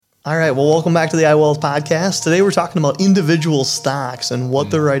All right, well, welcome back to the iWealth podcast. Today we're talking about individual stocks and what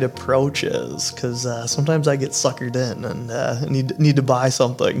the right approach is, because sometimes I get suckered in and need to buy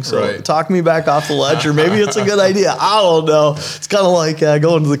something. So talk me back off the ledge, or maybe it's a good idea. I don't know. It's kind of like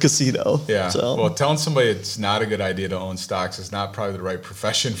going to the casino. Yeah. So. Well, telling somebody it's not a good idea to own stocks is not probably the right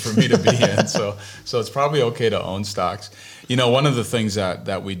profession for me to be in. So it's probably okay to own stocks. You know, one of the things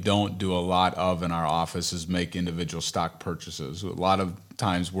that we don't do a lot of in our office is make individual stock purchases. A lot of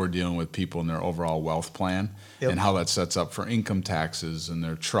times we're dealing with people in their overall wealth plan and how that sets up for income taxes and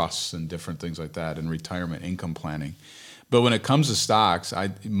their trusts and different things like that and retirement income planning. But when it comes to stocks,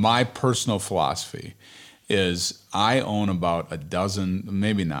 my personal philosophy is I own about a dozen,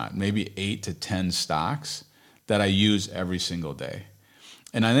 maybe 8 to 10 stocks that I use every single day.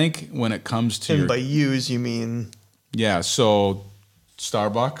 And I think when it comes to and by use, you mean... Yeah, so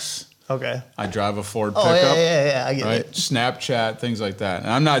Starbucks. Okay. I drive a Ford pickup. Yeah, I get it. Snapchat, things like that.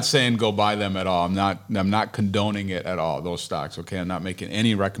 And I'm not saying go buy them at all. I'm not condoning it at all, those stocks, okay? I'm not making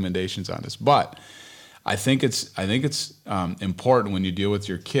any recommendations on this. But I think it's important when you deal with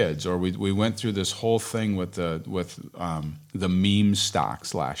your kids, or we went through this whole thing with the meme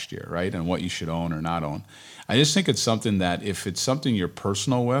stocks last year, right? And what you should own or not own. I just think it's something that if it's something you're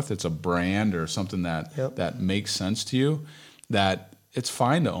personal with, it's a brand or something that makes sense to you, that it's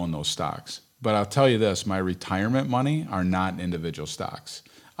fine to own those stocks. But I'll tell you this, my retirement money are not individual stocks.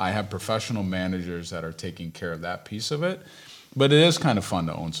 I have professional managers that are taking care of that piece of it. But it is kind of fun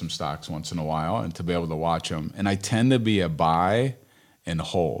to own some stocks once in a while and to be able to watch them. And I tend to be a buy and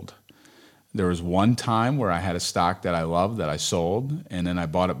hold. There was one time where I had a stock that I loved that I sold, and then I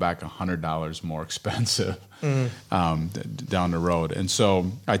bought it back $100 more expensive down the road. And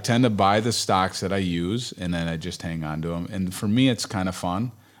so I tend to buy the stocks that I use, and then I just hang on to them. And for me, it's kind of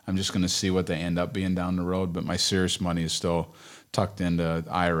fun. I'm just going to see what they end up being down the road. But my serious money is still tucked into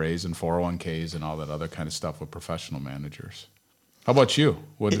IRAs and 401ks and all that other kind of stuff with professional managers. How about you?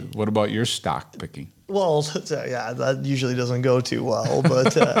 What about your stock picking? Well, yeah, that usually doesn't go too well,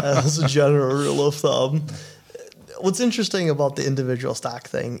 but as a general rule of thumb, what's interesting about the individual stock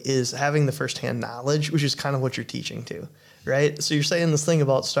thing is having the firsthand knowledge, which is kind of what you're teaching to, right? So you're saying this thing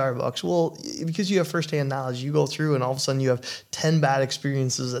about Starbucks. Well, because you have firsthand knowledge, you go through and all of a sudden you have 10 bad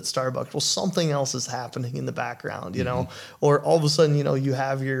experiences at Starbucks. Well, something else is happening in the background, you know, or all of a sudden, you know, you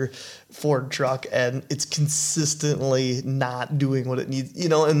have your Ford truck and it's consistently not doing what it needs, you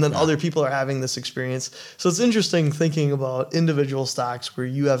know, and then other people are having this experience. So it's interesting thinking about individual stocks where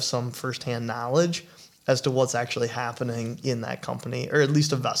you have some firsthand knowledge as to what's actually happening in that company, or at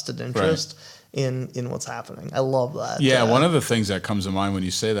least a vested interest in what's happening. I love that. Yeah, one of the things that comes to mind when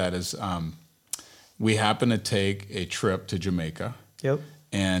you say that is we happen to take a trip to Jamaica. Yep.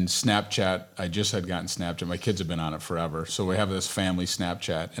 And Snapchat, I just had gotten Snapchat. My kids have been on it forever. So we have this family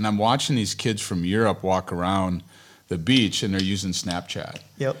Snapchat. And I'm watching these kids from Europe walk around the beach, and they're using Snapchat.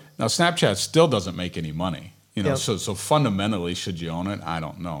 Yep. Now, Snapchat still doesn't make any money. You know, so fundamentally, should you own it? I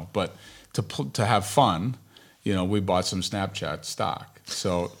don't know. But to have fun, you know, we bought some Snapchat stock.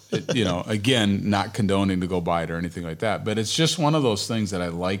 So, you know, again, not condoning to go buy it or anything like that. But it's just one of those things that I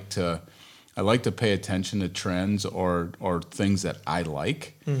like to pay attention to trends or things that I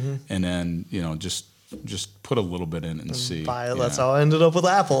like, and then, you know, just put a little bit in and see. Buy it. That's how I ended up with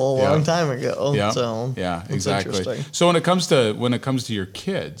Apple a long time ago. Yeah, so exactly. So when it comes to your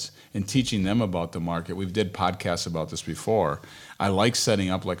kids and teaching them about the market, we've did podcasts about this before. I like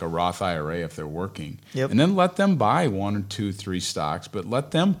setting up like a Roth IRA if they're working, and then let them buy 1 or 2, 3 stocks, but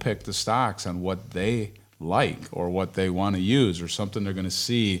let them pick the stocks on what they like or what they want to use or something they're going to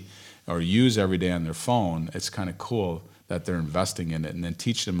see or use every day on their phone. It's kind of cool that they're investing in it, and then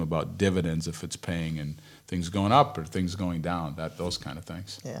teach them about dividends if it's paying and things going up or things going down, those kind of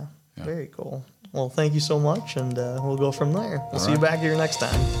things. Yeah. Very cool. Well, thank you so much, and we'll go from there. We'll see you back here next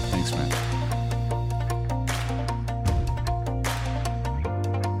time. Thanks, man.